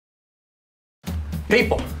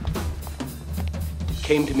People, it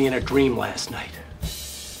came to me in a dream last night.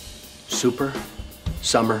 Super,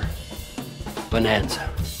 summer, bonanza.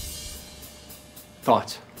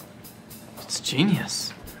 Thoughts? It's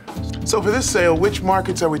genius. So for this sale, which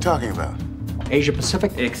markets are we talking about? Asia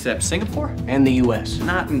Pacific Except Singapore? and the U.S.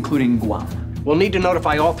 Not including Guam. We'll need to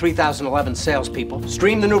notify all 3,011 salespeople,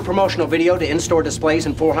 stream the new promotional video to in-store displays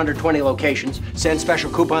in 420 locations, send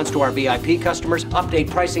special coupons to our VIP customers, update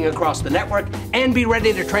pricing across the network, and be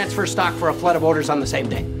ready to transfer stock for a flood of orders on the same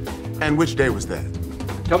day. And which day was that?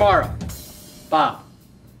 Tomorrow. Bob,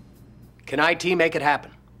 can IT make it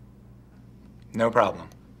happen? No problem.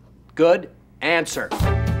 Good answer.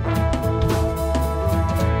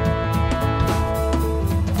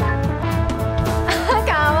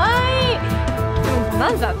 かわいい。でも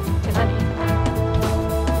なんだ